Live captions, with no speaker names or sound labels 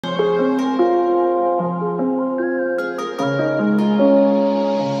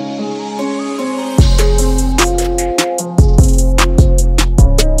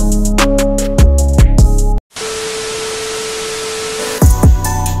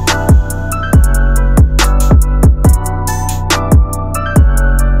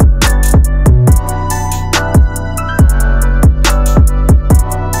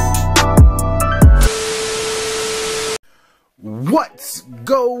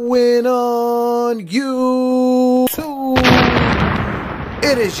going on YouTube?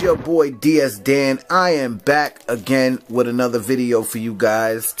 It is your boy DS Dan. I am back again with another video for you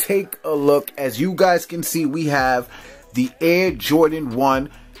guys. Take a look. As you guys can see, we have the Air Jordan 1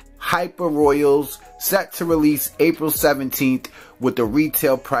 Hyper Royals set to release April 17th with a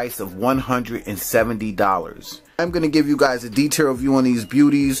retail price of $170. I'm going to give you guys a detailed review on these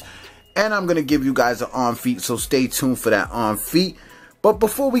beauties, and I'm going to give you guys an on feet, so stay tuned for that on feet. But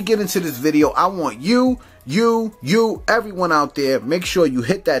before we get into this video, I want you, everyone out there, make sure you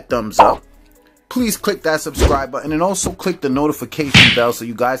hit that thumbs up. Please click that subscribe button and also click the notification bell so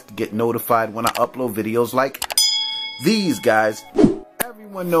you guys can get notified when I upload videos like these, guys.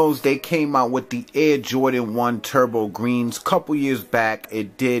 Everyone knows they came out with the Air Jordan 1 Turbo Greens a couple years back.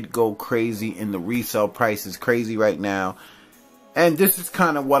 It did go crazy, and the resale price is crazy right now. And this is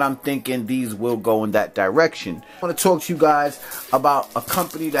kind of what I'm thinking, these will go in that direction. I want to talk to you guys about a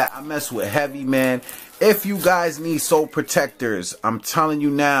company that I mess with heavy, man. If you guys need sole protectors, I'm telling you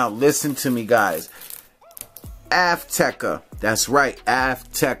now, listen to me, guys. AFTECKA. That's right,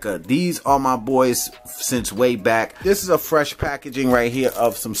 AFTECKA. These are my boys since way back. This is a fresh packaging right here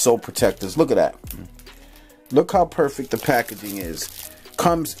of some sole protectors. Look at that. Look how perfect the packaging is.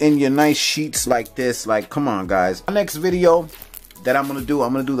 Comes in your nice sheets like this. Like, come on, guys. My next video that I'm gonna do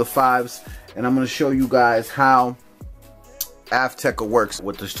the 5s, and I'm gonna show you guys how AFTECKA works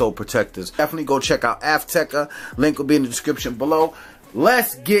with the sole protectors. Definitely go check out AFTECKA. Link will be in the description below.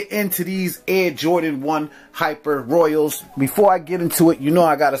 Let's get into these Air Jordan 1 Hyper Royals. Before I get into it, you know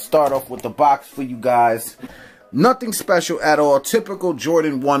I gotta start off with the box for you guys. Nothing special at all. Typical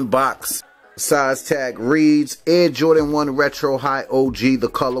Jordan 1 box. Size tag reads Air Jordan 1 Retro High OG. The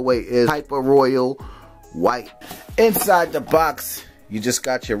colorway is Hyper Royal White. Inside the box, you just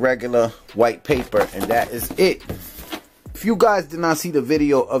got your regular white paper, and that is it. If you guys did not see the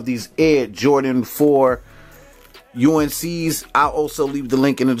video of these Air Jordan 4 UNCs, I'll also leave the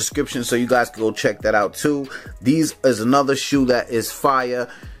link in the description so you guys can go check that out too. These is another shoe that is fire.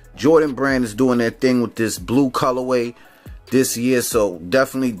 Jordan brand is doing their thing with this blue colorway this year, so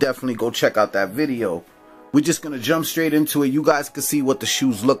definitely go check out that video. We're just gonna jump straight into it. You guys can see what the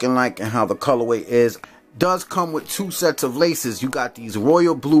shoe's looking like and how the colorway is. Does come with 2 sets of laces. You got these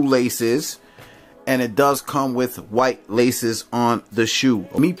royal blue laces, and it does come with white laces on the shoe.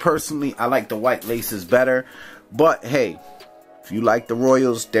 Me personally, I like the white laces better, but hey, if you like the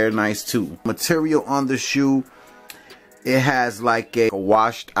royals, they're nice too. Material on the shoe, it has like a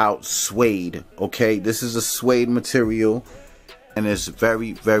washed out suede. Okay, this is a suede material, and it's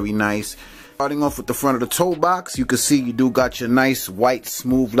very nice. Starting off with the front of the toe box, you can see you do got your nice white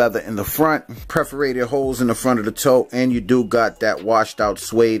smooth leather in the front, perforated holes in the front of the toe, and you do got that washed out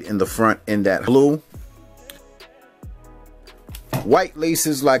suede in the front in that blue. White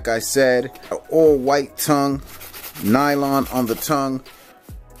laces, like I said, all white tongue, nylon on the tongue.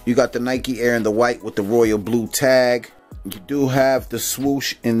 You got the Nike Air in the white with the royal blue tag. You do have the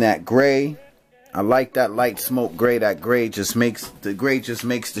swoosh in that gray. I like that light smoke gray. That gray just makes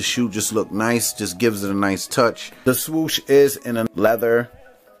the shoe just look nice, just gives it a nice touch. The swoosh is in a leather,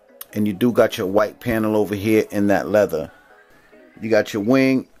 and you do got your white panel over here in that leather. You got your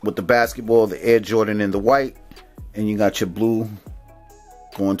wing with the basketball, the Air Jordan in the white, and you got your blue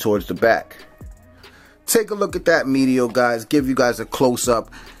going towards the back. Take a look at that medial, guys. Give you guys a close-up.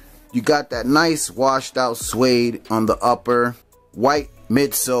 You got that nice washed out suede on the upper, white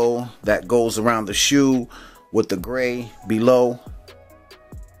midsole that goes around the shoe with the gray below,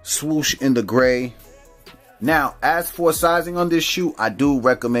 swoosh in the gray. Now, as for sizing on this shoe, I do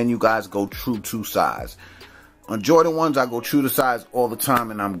recommend you guys go true to size. On Jordan 1s, I go true to size all the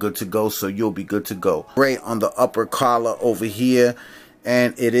time, and I'm good to go, so you'll be good to go. Gray on the upper collar over here,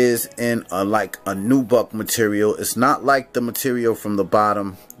 and it is in like a nubuck material. It's not like the material from the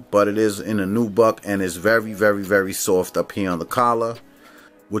bottom, but it is in a nubuck, and it's very soft up here on the collar,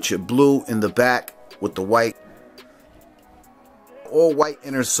 with your blue in the back with the white. All white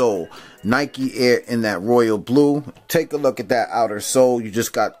inner sole, Nike Air in that royal blue. Take a look at that outer sole. You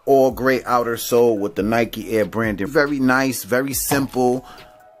just got all gray outer sole with the Nike Air branding. Very nice, very simple,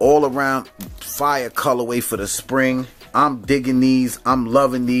 all around fire colorway for the spring. I'm digging these. I'm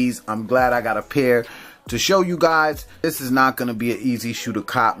loving these. I'm glad I got a pair to show you guys. This is not going to be an easy shoe to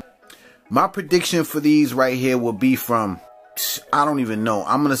cop. My prediction for these right here will be from, I don't even know,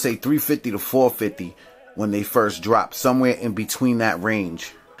 I'm going to say $350 to $450 when they first drop. Somewhere in between that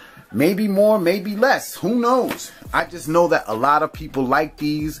range. Maybe more, maybe less. Who knows? I just know that a lot of people like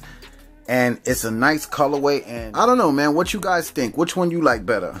these, and it's a nice colorway. And I don't know, man. What you guys think? Which one you like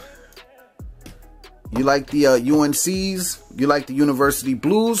better? You like the UNCs? You like the University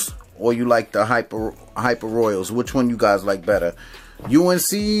Blues? Or you like the Hyper Royals? Which one you guys like better?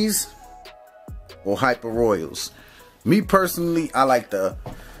 UNCs or Hyper Royals? Me personally, I like the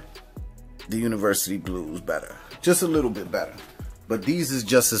University Blues better. Just a little bit better. But these is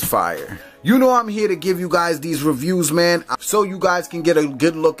just as fire. You know I'm here to give you guys these reviews, man, so you guys can get a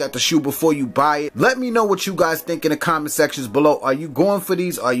good look at the shoe before you buy it. Let me know what you guys think in the comment sections below. Are you going for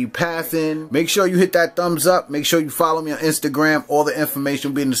these? Are you passing? Make sure you hit that thumbs up. Make sure you follow me on Instagram. All the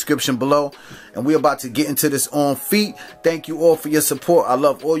information will be in the description below. And we're about to get into this on feet. Thank you all for your support. I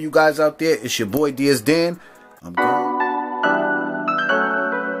love all you guys out there. It's your boy Diaz Dan. I'm going.